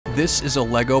This is a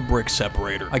Lego brick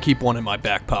separator. I keep one in my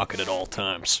back pocket at all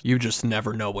times. You just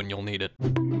never know when you'll need it.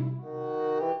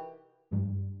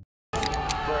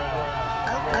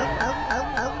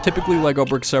 Typically, Lego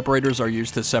brick separators are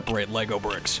used to separate Lego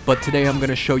bricks, but today I'm going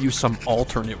to show you some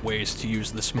alternate ways to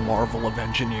use this marvel of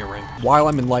engineering. While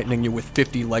I'm enlightening you with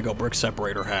 50 Lego brick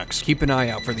separator hacks, keep an eye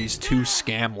out for these 2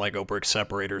 scam Lego brick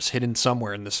separators hidden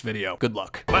somewhere in this video. Good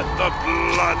luck. Let the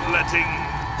bloodletting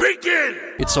begin!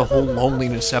 It's a whole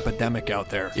loneliness epidemic out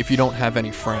there if you don't have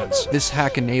any friends. This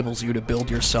hack enables you to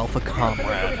build yourself a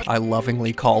comrade. I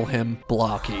lovingly call him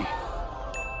Blocky.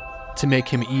 To make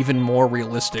him even more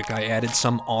realistic, I added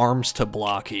some arms to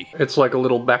Blocky. It's like a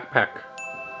little backpack.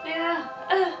 Yeah.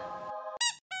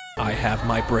 I have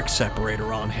my brick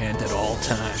separator on hand at all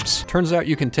times. Turns out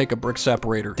you can take a brick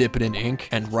separator, dip it in ink,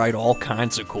 and write all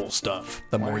kinds of cool stuff.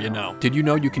 The more you know. Did you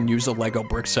know you can use a Lego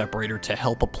brick separator to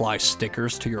help apply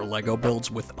stickers to your Lego builds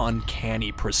with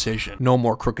uncanny precision? No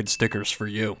more crooked stickers for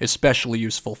you. Especially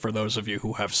useful for those of you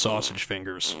who have sausage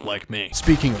fingers, like me.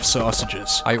 Speaking of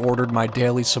sausages, I ordered my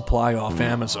daily supply off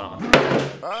Amazon.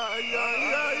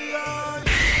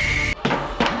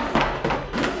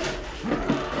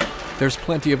 There's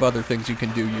plenty of other things you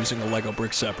can do using a Lego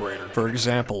brick separator. For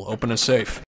example, open a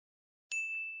safe.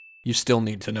 You still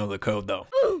need to know the code though.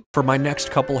 For my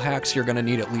next couple hacks, you're gonna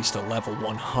need at least a level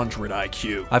 100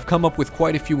 IQ. I've come up with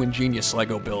quite a few ingenious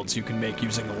Lego builds you can make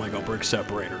using a Lego brick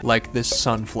separator, like this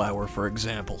sunflower for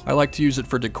example. I like to use it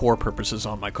for decor purposes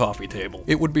on my coffee table.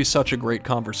 It would be such a great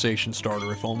conversation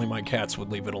starter if only my cats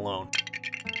would leave it alone.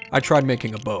 I tried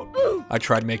making a boat. I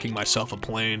tried making myself a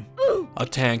plane, a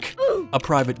tank, a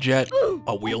private jet,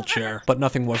 a wheelchair, but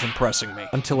nothing was impressing me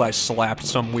until I slapped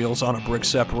some wheels on a brick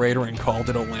separator and called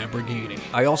it a Lamborghini.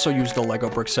 I also used a Lego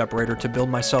brick separator to build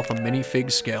myself a minifig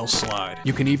scale slide.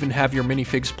 You can even have your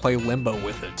minifigs play limbo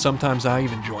with it. Sometimes I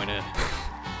even join in.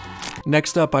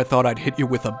 Next up, I thought I'd hit you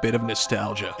with a bit of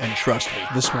nostalgia, and trust me,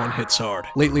 this one hits hard.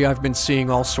 Lately, I've been seeing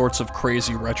all sorts of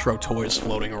crazy retro toys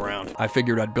floating around. I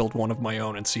figured I'd build one of my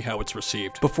own and see how it's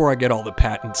received, before I get all the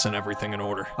patents and everything in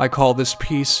order. I call this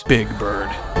piece Big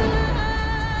Bird.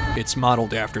 It's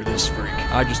modeled after this freak.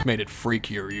 I just made it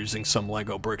freakier using some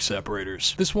Lego brick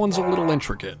separators. This one's a little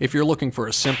intricate. If you're looking for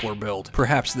a simpler build,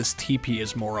 perhaps this TP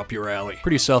is more up your alley.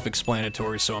 Pretty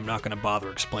self-explanatory, so I'm not gonna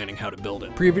bother explaining how to build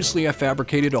it. Previously, I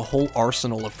fabricated a whole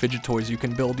arsenal of fidget toys you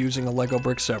can build using a Lego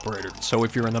brick separator. So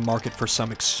if you're in the market for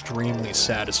some extremely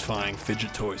satisfying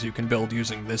fidget toys you can build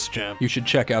using this gem, you should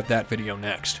check out that video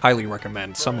next. Highly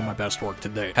recommend, some of my best work to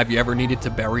date. Have you ever needed to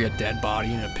bury a dead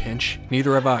body in a pinch?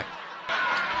 Neither have I.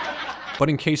 But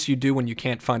in case you do and you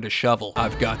can't find a shovel,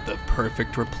 I've got the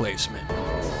perfect replacement.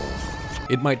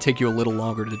 It might take you a little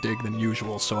longer to dig than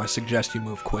usual, so I suggest you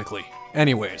move quickly.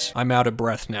 Anyways, I'm out of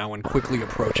breath now and quickly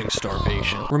approaching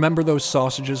starvation. Remember those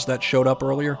sausages that showed up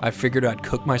earlier? I figured I'd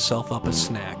cook myself up a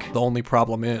snack. The only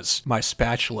problem is, my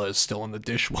spatula is still in the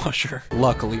dishwasher.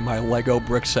 Luckily, my Lego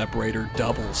brick separator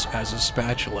doubles as a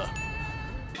spatula.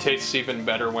 It tastes even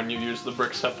better when you use the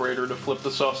brick separator to flip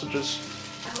the sausages.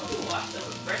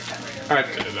 I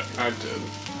did it. I did.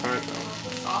 I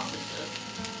know.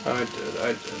 I did.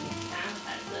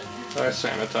 I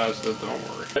sanitized it, don't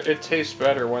worry. It tastes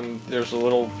better when there's a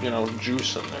little,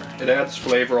 juice in there. It adds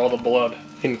flavor, all the blood.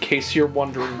 In case you're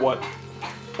wondering what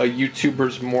a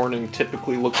YouTuber's morning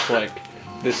typically looks like,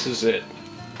 this is it.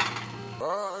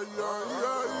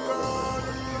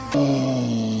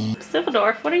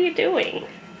 Silverdorf, what are you doing?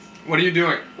 What are you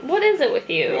doing? What is it with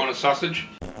you? You want a sausage?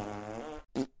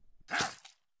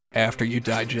 After you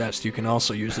digest, you can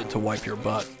also use it to wipe your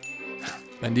butt.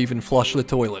 And even flush the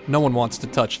toilet. No one wants to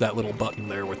touch that little button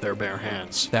there with their bare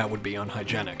hands. That would be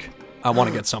unhygienic. I want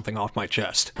to get something off my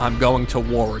chest. I'm going to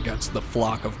war against the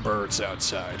flock of birds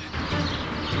outside.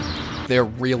 They're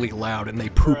really loud and they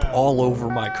poop all over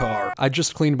my car. I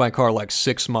just cleaned my car like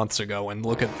 6 months ago and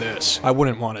look at this. I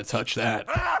wouldn't want to touch that.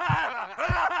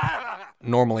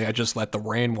 Normally, I just let the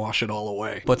rain wash it all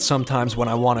away. But sometimes when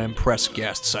I want to impress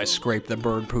guests, I scrape the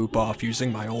bird poop off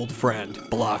using my old friend,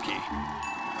 Blocky.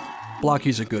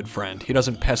 Blocky's a good friend. He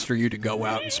doesn't pester you to go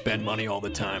out and spend money all the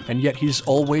time, and yet he's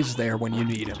always there when you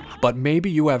need him. But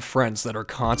maybe you have friends that are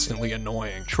constantly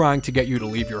annoying, trying to get you to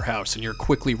leave your house, and you're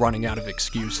quickly running out of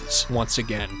excuses. Once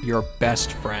again, your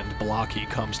best friend, Blocky,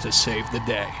 comes to save the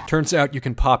day. Turns out you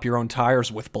can pop your own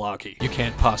tires with Blocky. You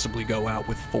can't possibly go out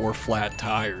with 4 flat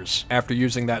tires. After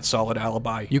using that solid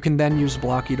alibi, you can then use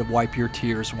Blocky to wipe your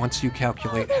tears once you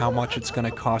calculate how much it's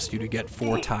gonna cost you to get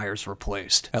 4 tires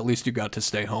replaced. At least you got to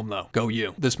stay home though. Go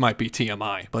you. This might be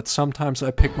TMI, but sometimes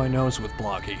I pick my nose with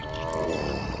Blocky.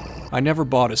 I never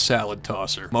bought a salad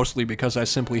tosser, mostly because I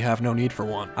simply have no need for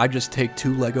one. I just take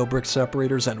 2 Lego brick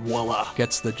separators and voila,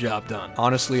 gets the job done.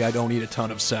 Honestly, I don't eat a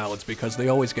ton of salads because they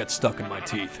always get stuck in my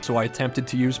teeth, so I attempted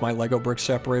to use my Lego brick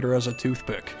separator as a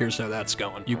toothpick. Here's how that's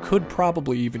going. You could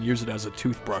probably even use it as a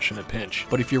toothbrush in a pinch,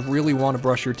 but if you really want to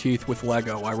brush your teeth with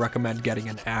Lego, I recommend getting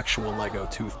an actual Lego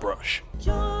toothbrush.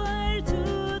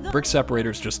 Brick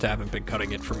separators just haven't been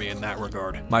cutting it for me in that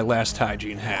regard. My last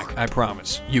hygiene hack, I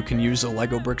promise. You can use a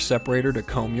Lego brick separator to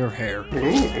comb your hair.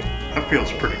 Ooh, that feels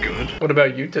pretty good. What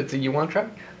about you, Tootsie? You want to try?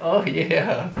 Oh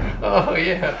yeah. Oh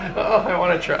yeah. Oh, I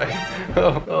want to try.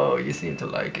 Oh, you seem to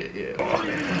like it, yeah.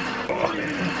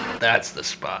 That's the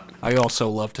spot. I also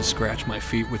love to scratch my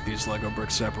feet with these Lego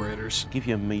brick separators. Give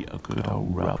your meat a good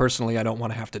old rub. Personally, I don't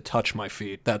want to have to touch my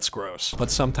feet. That's gross. But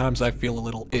sometimes I feel a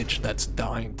little itch that's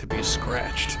dying to be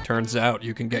scratched. Turns out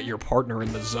you can get your partner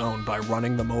in the zone by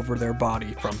running them over their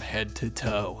body from head to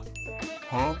toe.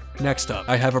 Huh? Next up,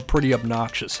 I have a pretty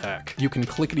obnoxious hack. You can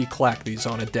clickety-clack these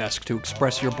on a desk to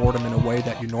express your boredom in a way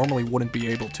that you normally wouldn't be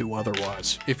able to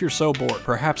otherwise. If you're so bored,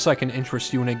 perhaps I can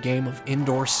interest you in a game of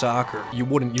indoor soccer. You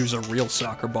wouldn't use a real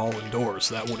soccer ball indoors,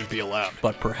 that wouldn't be allowed.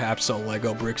 But perhaps a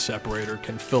Lego brick separator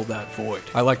can fill that void.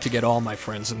 I like to get all my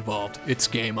friends involved. It's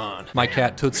game on. My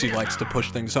cat Tootsie likes to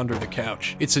push things under the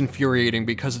couch. It's infuriating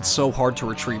because it's so hard to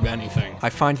retrieve anything. I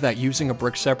find that using a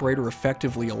brick separator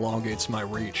effectively elongates my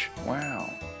reach. Wow.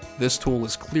 This tool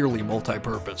is clearly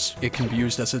multi-purpose. It can be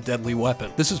used as a deadly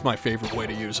weapon. This is my favorite way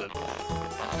to use it.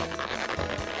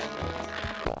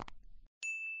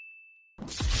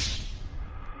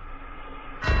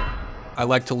 I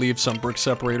like to leave some brick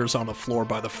separators on the floor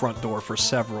by the front door for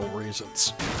several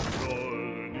reasons.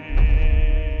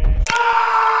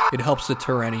 It helps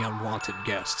deter any unwanted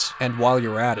guests. And while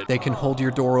you're at it, they can hold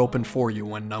your door open for you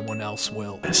when no one else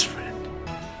will. Best friend.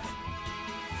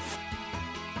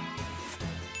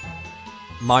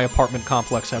 My apartment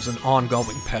complex has an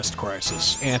ongoing pest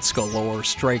crisis. Ants galore,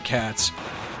 stray cats.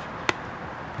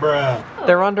 Bruh.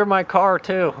 They're under my car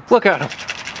too. Look at them.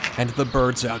 And the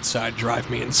birds outside drive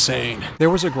me insane. There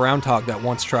was a groundhog that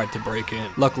once tried to break in.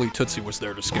 Luckily, Tootsie was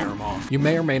there to scare him off. You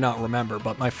may or may not remember,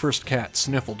 but my first cat,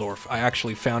 Sniffledorf, I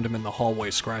actually found him in the hallway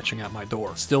scratching at my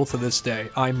door. Still to this day,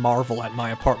 I marvel at my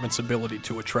apartment's ability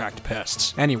to attract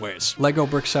pests. Anyways, Lego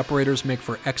brick separators make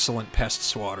for excellent pest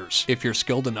swatters. If you're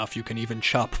skilled enough, you can even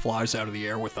chop flies out of the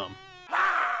air with them.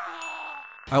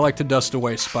 I like to dust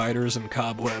away spiders and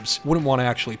cobwebs. Wouldn't want to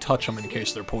actually touch them in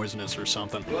case they're poisonous or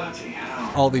something.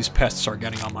 All these pests are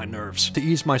getting on my nerves. To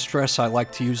ease my stress, I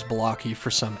like to use Blocky for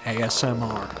some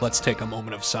ASMR. Let's take a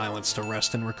moment of silence to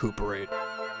rest and recuperate.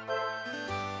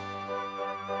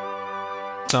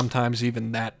 Sometimes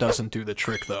even that doesn't do the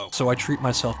trick though, so I treat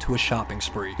myself to a shopping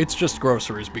spree. It's just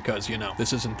groceries because, you know,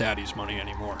 this isn't daddy's money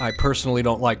anymore. I personally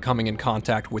don't like coming in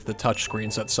contact with the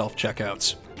touchscreens at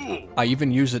self-checkouts. I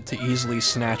even use it to easily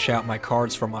snatch out my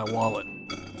cards from my wallet.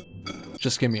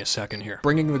 Just give me a second here.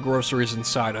 Bringing the groceries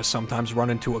inside, I sometimes run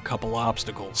into a couple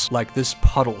obstacles, like this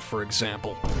puddle for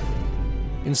example.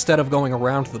 Instead of going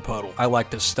around the puddle, I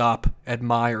like to stop,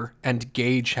 admire, and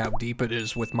gauge how deep it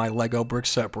is with my Lego brick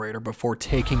separator before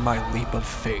taking my leap of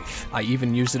faith. I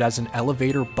even use it as an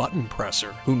elevator button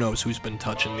presser. Who knows who's been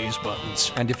touching these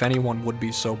buttons? And if anyone would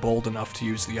be so bold enough to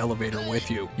use the elevator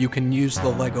with you, you can use the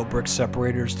Lego brick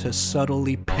separators to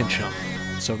subtly pinch them,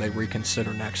 so they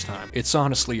reconsider next time. It's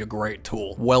honestly a great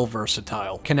tool, well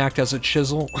versatile. Can act as a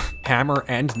chisel, hammer,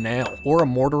 and nail, or a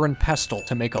mortar and pestle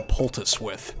to make a poultice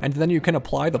with. And then you can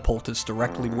apply the poultice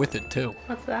directly with it too.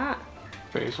 What's that?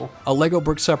 Basil. A Lego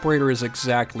brick separator is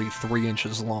exactly 3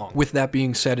 inches long. With that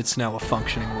being said, it's now a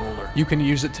functioning ruler. You can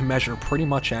use it to measure pretty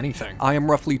much anything. I am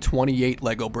roughly 28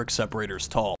 Lego brick separators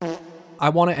tall. I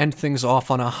want to end things off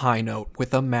on a high note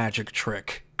with a magic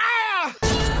trick.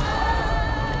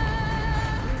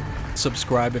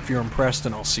 Subscribe if you're impressed,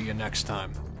 and I'll see you next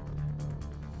time.